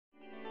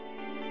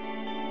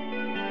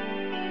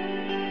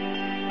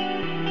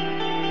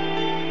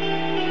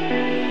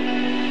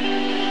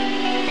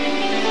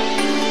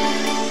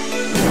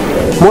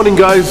Morning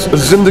guys,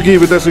 Zindagi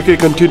with SAK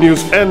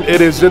continues, and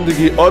it is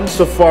Zindagi on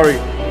safari.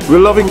 We're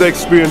loving the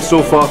experience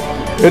so far.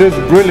 It is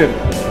brilliant.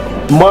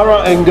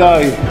 Mara and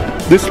Guy,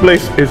 this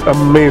place is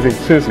amazing,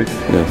 seriously.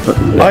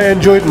 Yeah. I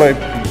enjoyed my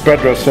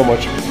bed rest so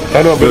much.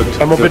 I know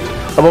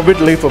I'm a bit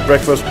late for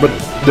breakfast, but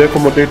they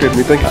accommodated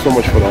me. Thank you so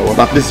much for that one.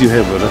 At least you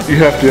have, brother. You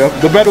have to, yeah.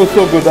 The bed was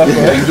so good, that's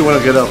why. You don't want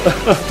to get up.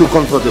 Too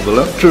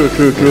comfortable, huh? True.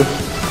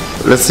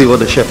 Let's see what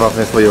the chef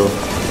has for your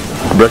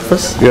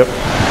breakfast. Yep.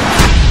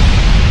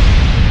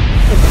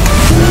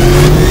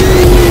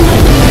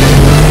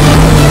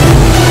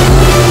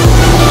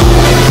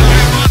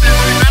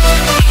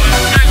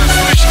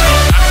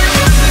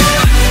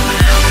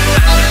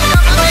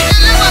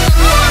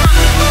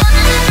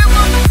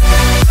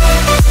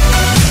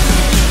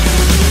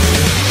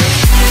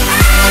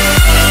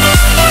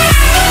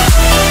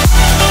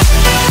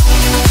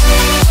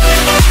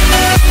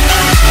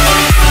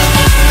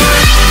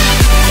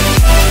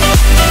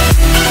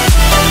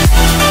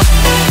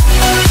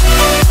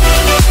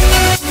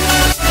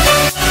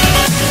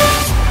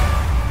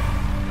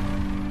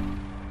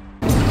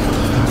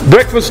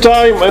 Breakfast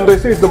time, and they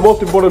say it's the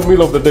most important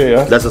meal of the day,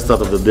 huh? That's the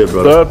start of the day,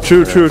 brother. True.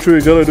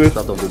 You gotta do it.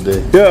 Start of the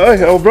day. Yeah,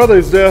 hey, our brother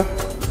is there.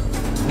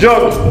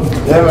 John.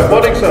 Yeah, man.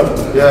 Morning, sir.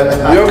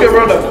 Yeah. You okay,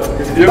 brother?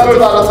 You good?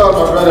 That's all,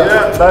 my brother.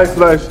 Yeah,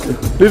 nice.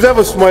 Please have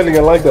a smiling. I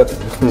like that.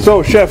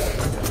 So, chef,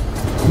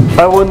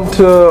 I want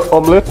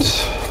omelette,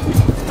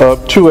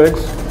 2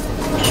 eggs,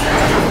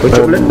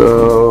 and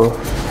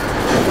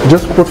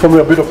just put for me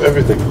a bit of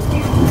everything.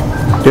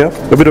 Yeah,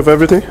 a bit of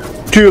everything.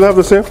 Do you have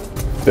the same?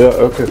 Yeah.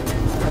 Okay.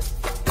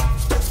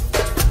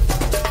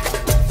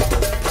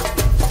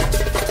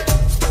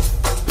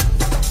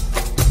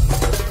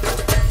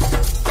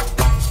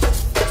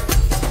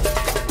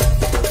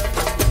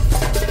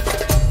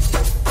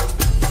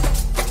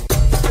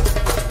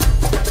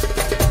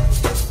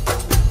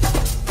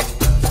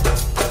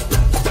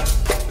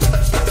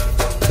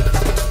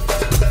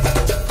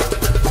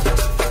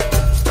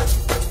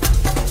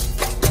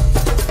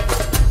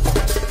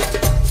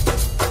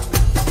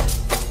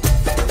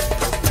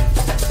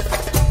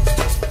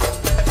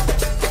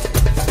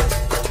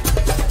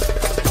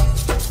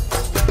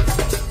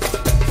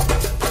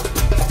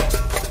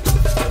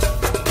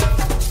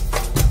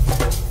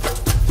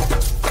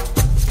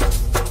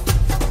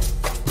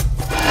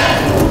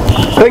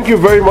 Thank you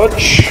very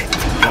much.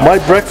 My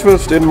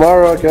breakfast in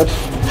Mara gets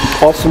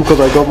awesome because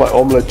I got my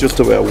omelette just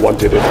the way I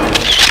wanted it.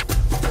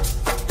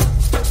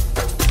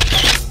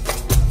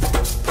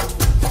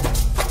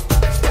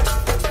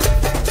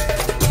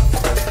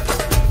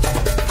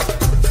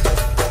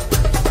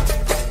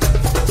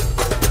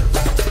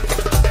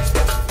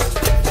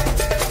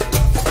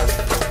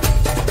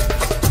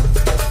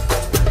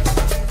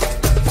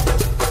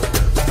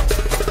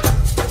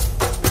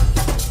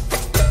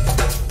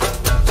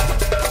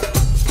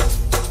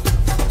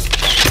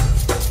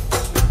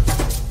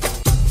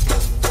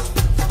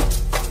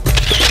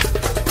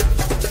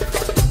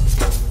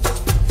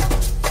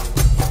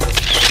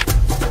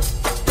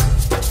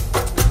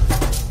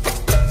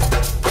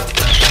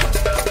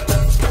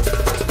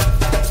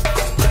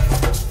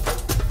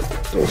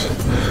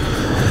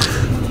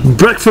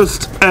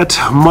 Breakfast at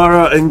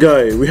Mara and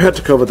Guy. We had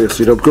to cover this,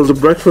 because the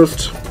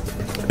breakfast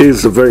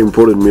is a very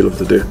important meal of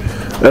the day.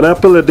 An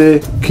apple a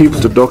day keeps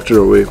the doctor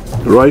away,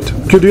 right?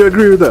 Could you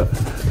agree with that?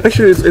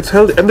 Actually, it's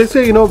healthy, and they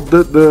say,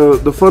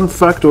 the fun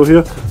fact over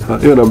here.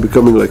 I'm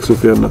becoming like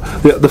Sufyan now.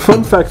 Yeah, the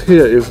fun fact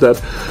here is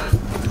that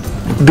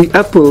the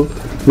apple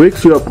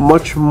wakes you up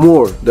much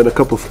more than a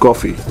cup of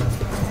coffee.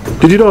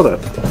 Did you know that?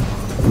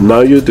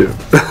 Now you do.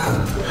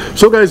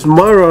 So, guys,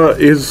 Mara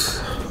is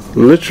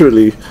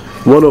literally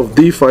one of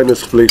the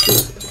finest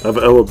places I've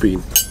ever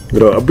been.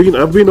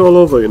 I've been all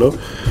over,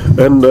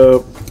 and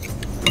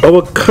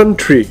our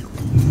country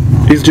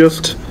is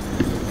just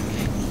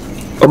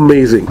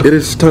amazing. It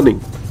is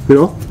stunning,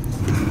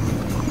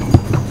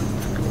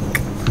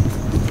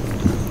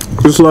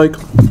 It's like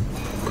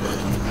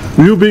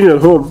you being at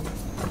home.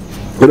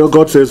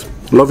 God says,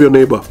 love your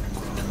neighbor.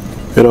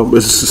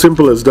 It's as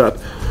simple as that,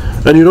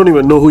 and you don't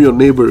even know who your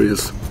neighbor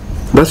is.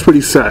 That's pretty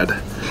sad,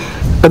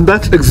 and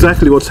that's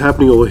exactly what's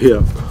happening over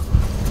here.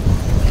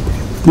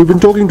 We've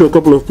been talking to a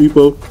couple of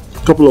people,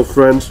 a couple of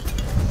friends.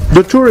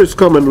 The tourists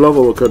come and love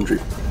our country,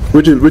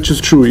 which is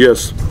true,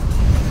 yes.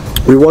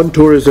 We want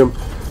tourism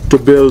to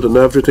build and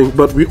everything,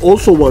 but we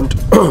also want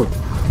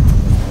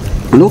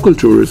local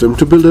tourism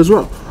to build as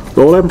well.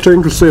 All I'm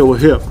trying to say over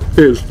here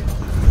is,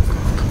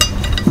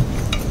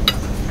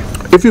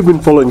 if you've been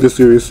following this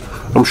series,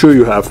 I'm sure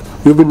you have,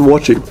 you've been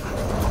watching,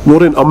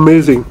 what an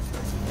amazing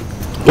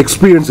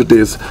experience it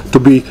is to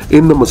be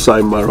in the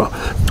Masai Mara.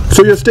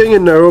 So you're staying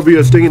in Nairobi,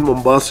 you're staying in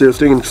Mombasa, you're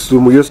staying in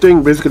Kisumu, you're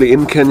staying basically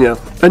in Kenya,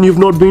 and you've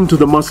not been to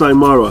the Masai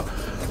Mara.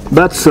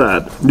 That's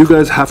sad. You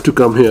guys have to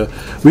come here.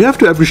 We have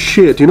to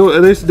appreciate, and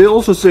they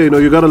also say,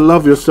 you gotta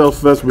love yourself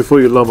first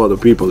before you love other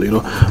people,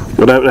 and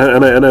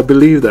I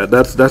believe that.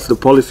 That's the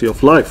policy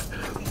of life.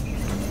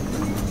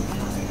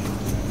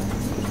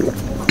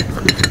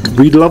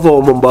 We love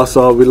our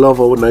Mombasa, we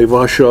love our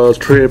Naivasha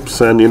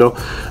trips, and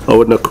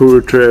our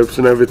Nakuru trips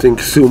and everything,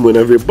 Kisumu and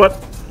everything. But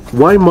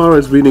why Mara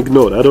is being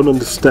ignored? I don't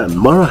understand.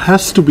 Mara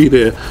has to be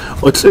there.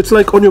 It's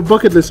like on your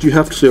bucket list, you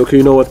have to say, okay,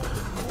 you know what?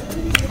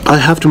 I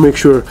have to make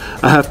sure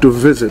I have to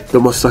visit the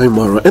Masai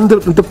Mara, and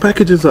the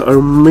packages are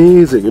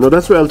amazing.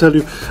 That's where I'll tell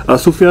you,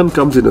 Sufyan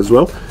comes in as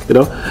well.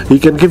 He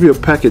can give you a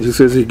package. He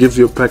says he gives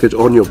you a package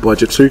on your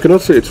budget, so you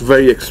cannot say it's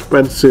very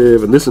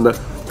expensive and this and that.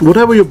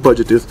 Whatever your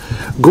budget is,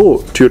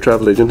 go to your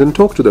travel agent and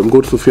talk to them.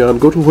 Go to Sufyan,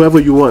 go to whoever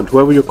you want,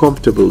 whoever you're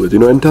comfortable with,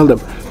 and tell them,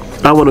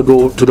 I want to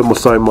go to the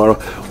Masai Mara.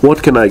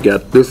 What can I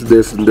get? This,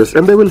 and this,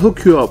 and they will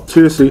hook you up.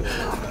 Seriously,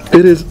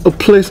 it is a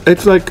place.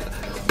 It's like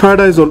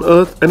paradise on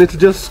earth, and it's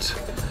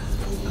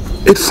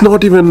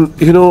not even,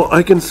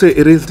 I can say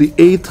it is the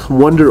 8th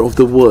wonder of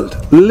the world.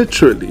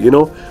 Literally,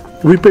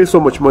 we pay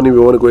so much money, we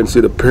want to go and see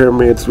the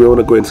pyramids, we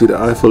want to go and see the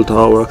Eiffel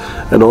Tower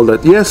and all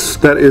that. Yes,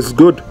 that is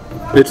good.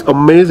 It's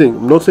amazing.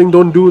 I'm not saying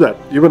don't do that.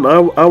 Even I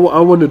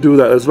want to do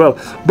that as well.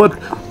 But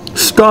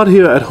start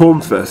here at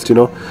home first,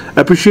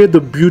 Appreciate the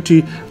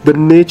beauty, the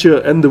nature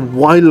and the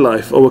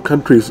wildlife our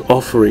country is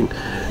offering.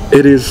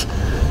 It is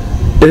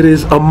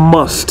a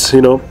must,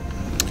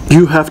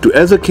 You have to,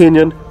 as a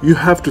Kenyan, you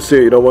have to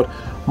say, what?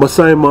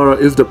 Masai Mara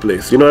is the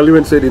place. I'll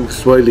even say it in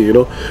Swahili,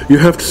 You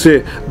have to say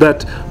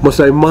that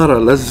Masai Mara,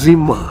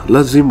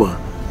 lazima.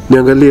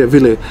 Niangalie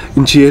vile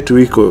nchi yetu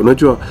iko.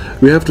 Unajua,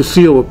 we have to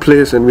see our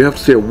place and we have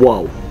to say,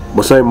 wow,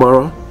 Masai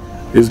Mara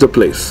is the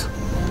place.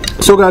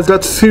 So guys,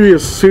 that's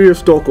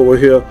serious talk over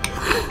here.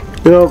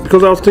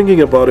 Because I was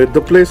thinking about it, the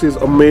place is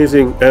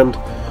amazing, and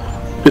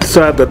it's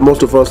sad that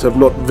most of us have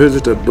not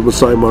visited the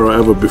Masai Mara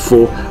ever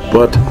before,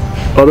 but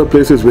other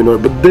places we know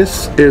it. But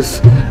this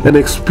is an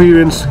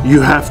experience. You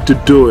have to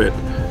do it.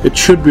 It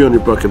should be on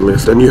your bucket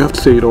list, and you have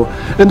to say,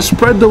 and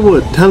spread the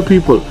word. Tell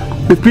people.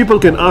 If people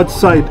can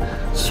outside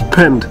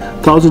spend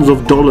thousands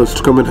of dollars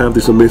to come and have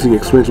this amazing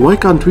experience, why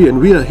can't we? And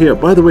we are here.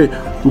 By the way,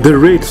 the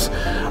rates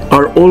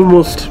are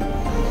almost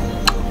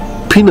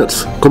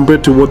peanuts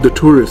compared to what the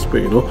tourists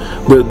pay.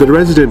 The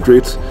resident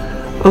rates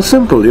are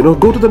simple.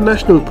 Go to the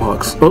national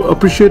parks,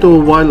 appreciate our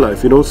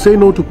wildlife, say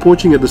no to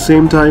poaching at the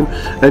same time,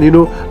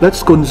 and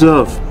let's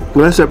conserve,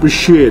 let's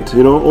appreciate.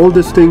 All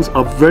these things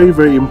are very,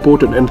 very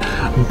important, and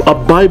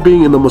by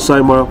being in the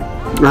Masai Mara,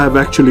 I have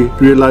actually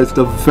realized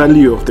the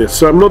value of this.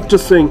 So I'm not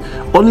just saying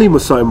only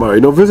Masai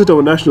Mara. Visit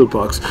our national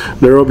parks,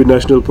 Nairobi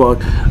National Park,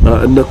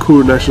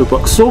 Nakuru National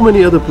Park. So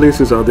many other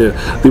places are there.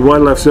 The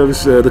Wildlife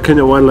Service, the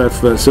Kenya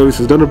Wildlife Service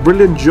has done a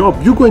brilliant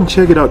job. You go and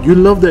check it out. You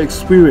love the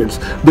experience.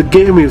 The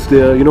game is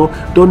there.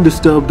 Don't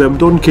disturb them.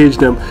 Don't cage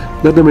them.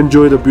 Let them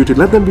enjoy the beauty.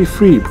 Let them be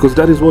free, because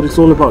that is what it's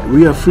all about.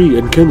 We are free,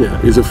 and Kenya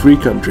is a free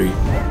country.